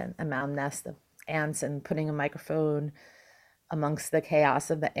ants, like a mound nest of ants, and putting a microphone amongst the chaos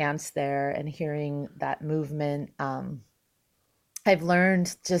of the ants there and hearing that movement. I've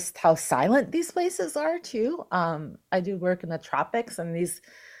learned just how silent these places are too. I do work in the tropics, and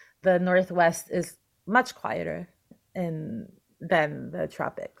the Northwest is much quieter than the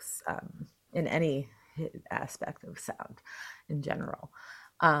tropics in any aspect of sound in general.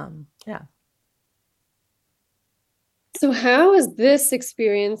 Yeah. So how is this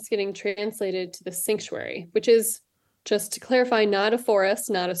experience getting translated to the sanctuary, which is, just to clarify, not a forest,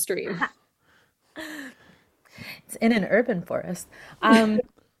 not a stream? It's in an urban forest.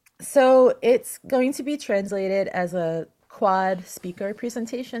 So it's going to be translated as a quad speaker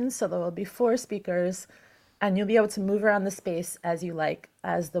presentation. So there will be 4 speakers, and you'll be able to move around the space as you like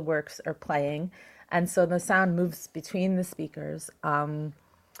as the works are playing. And so the sound moves between the speakers.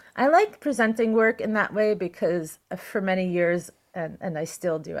 I like presenting work in that way because for many years, and I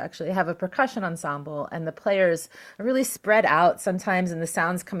still do actually, have a percussion ensemble, and the players are really spread out sometimes, and the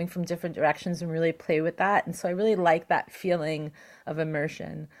sounds coming from different directions, and really play with that. And so I really like that feeling of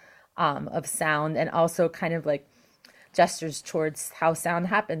immersion, of sound, and also kind of like gestures towards how sound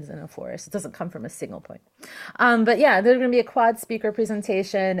happens in a forest. It doesn't come from a single point. But yeah, there's going to be a quad speaker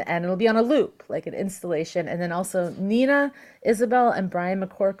presentation, and it'll be on a loop, like an installation. And then also Nina, Isabel, and Brian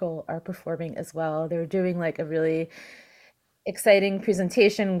McCorkle are performing as well. They're doing like a really exciting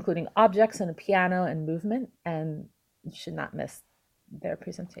presentation, including objects and a piano and movement, and you should not miss their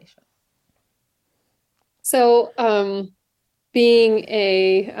presentation. So being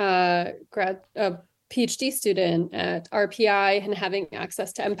a PhD student at RPI and having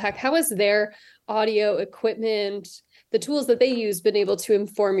access to MPAC, how has their audio equipment, the tools that they use, been able to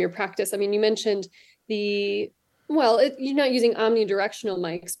inform your practice? I mean, you mentioned you're not using omnidirectional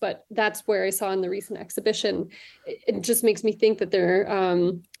mics, but that's where I saw in the recent exhibition. It just makes me think that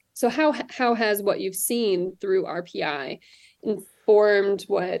so how has what you've seen through RPI informed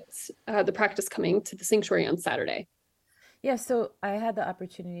what the practice coming to the sanctuary on Saturday? Yeah, so I had the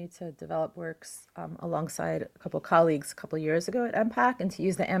opportunity to develop works alongside a couple colleagues a couple years ago at MPAC, and to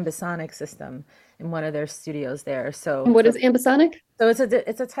use the ambisonic system in one of their studios there. So what is ambisonic? So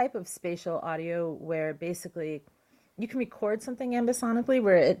it's a type of spatial audio where basically you can record something ambisonically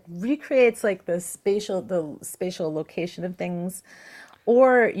where it recreates like the spatial location of things,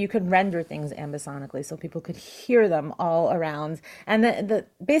 or you could render things ambisonically so people could hear them all around. And the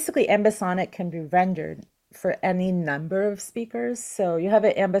basically ambisonic can be rendered for any number of speakers. So you have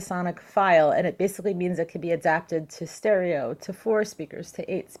an ambisonic file, and it basically means it can be adapted to stereo, to 4 speakers,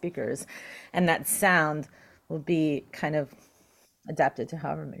 to 8 speakers, and that sound will be kind of adapted to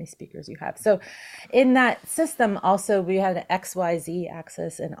however many speakers you have. So in that system, also we had an XYZ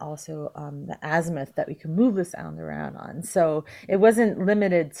axis and also the azimuth that we can move the sound around on. So it wasn't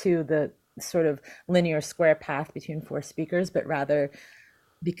limited to the sort of linear square path between 4 speakers, but rather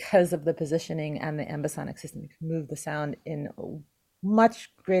because of the positioning and the ambisonic system, you can move the sound in a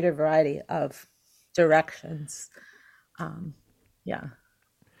much greater variety of directions. Yeah.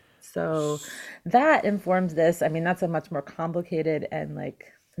 So that informs this. I mean, that's a much more complicated and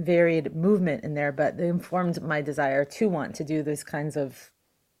like varied movement in there, but it informed my desire to want to do these kinds of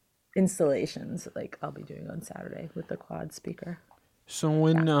installations like I'll be doing on Saturday with the quad speaker. So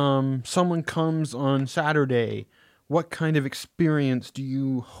when someone comes on Saturday, what kind of experience do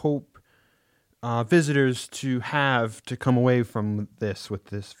you hope visitors to have to come away from this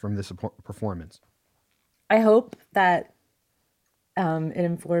performance? I hope that it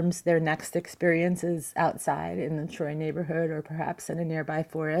informs their next experiences outside in the Troy neighborhood or perhaps in a nearby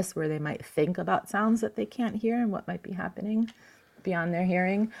forest where they might think about sounds that they can't hear and what might be happening beyond their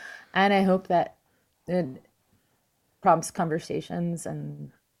hearing. And I hope that it prompts conversations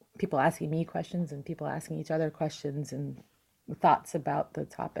and people asking me questions and people asking each other questions and thoughts about the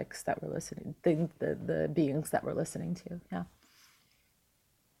topics that we're listening, the beings that we're listening to. Yeah.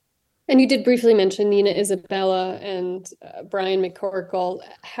 And you did briefly mention Nina Isabella and Brian McCorkle.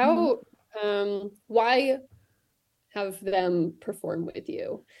 Why have them perform with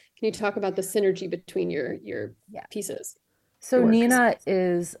you? Can you talk about the synergy between your pieces? So Nina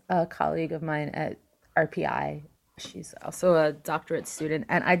is a colleague of mine at RPI. She's also a doctorate student.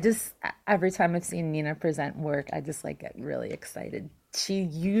 And I just, every time I've seen Nina present work, I just like get really excited. She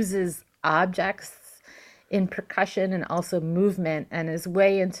uses objects in percussion and also movement and is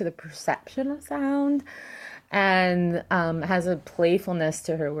way into the perception of sound and has a playfulness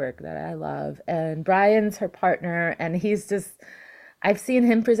to her work that I love. And Brian's her partner, and he's just, I've seen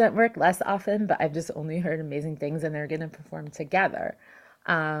him present work less often, but I've just only heard amazing things, and they're going to perform together.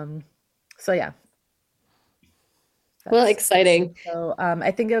 So yeah. Well, exciting. So I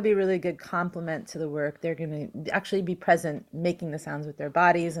think it'll be a really good complement to the work. They're going to actually be present making the sounds with their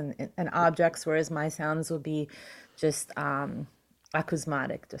bodies and objects, whereas my sounds will be just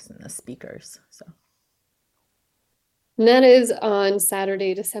acousmatic, just in the speakers. So. And that is on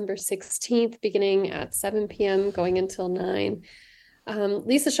Saturday, December 16th, beginning at 7 p.m., going until 9.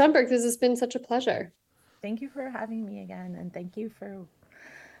 Lisa Schonberg, this has been such a pleasure. Thank you for having me again, and thank you for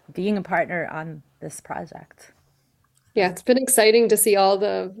being a partner on this project. Yeah, it's been exciting to see all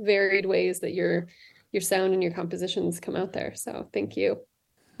the varied ways that your sound and your compositions come out there. So thank you.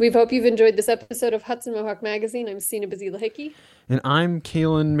 We hope you've enjoyed this episode of Hudson Mohawk Magazine. I'm Sina Basila Hickey. And I'm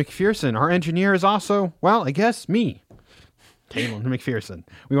Kaylin McPherson. Our engineer is also, well, I guess me, Kaylin McPherson.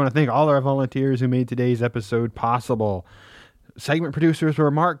 We want to thank all our volunteers who made today's episode possible. Segment producers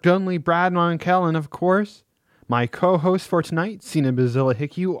were Mark Dunlea, Brad Monkell, and of course, my co-host for tonight, Sina Basila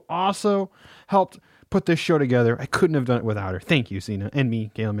Hickey, who also helped put this show together. I couldn't have done it without her. Thank you, Sina. And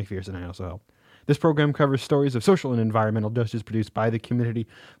me, Kaylin McPherson, I also helped. This program covers stories of social and environmental justice produced by the community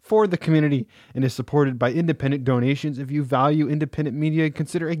for the community and is supported by independent donations. If you value independent media,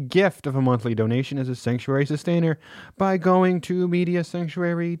 consider a gift of a monthly donation as a sanctuary sustainer by going to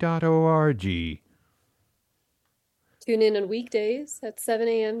mediasanctuary.org. Tune in on weekdays at 7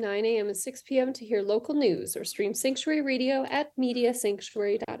 a.m., 9 a.m., and 6 p.m. to hear local news or stream Sanctuary Radio at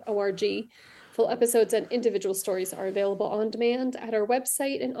mediasanctuary.org. Full episodes and individual stories are available on demand at our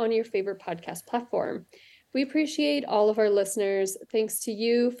website and on your favorite podcast platform. We appreciate all of our listeners. Thanks to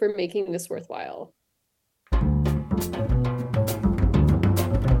you for making this worthwhile.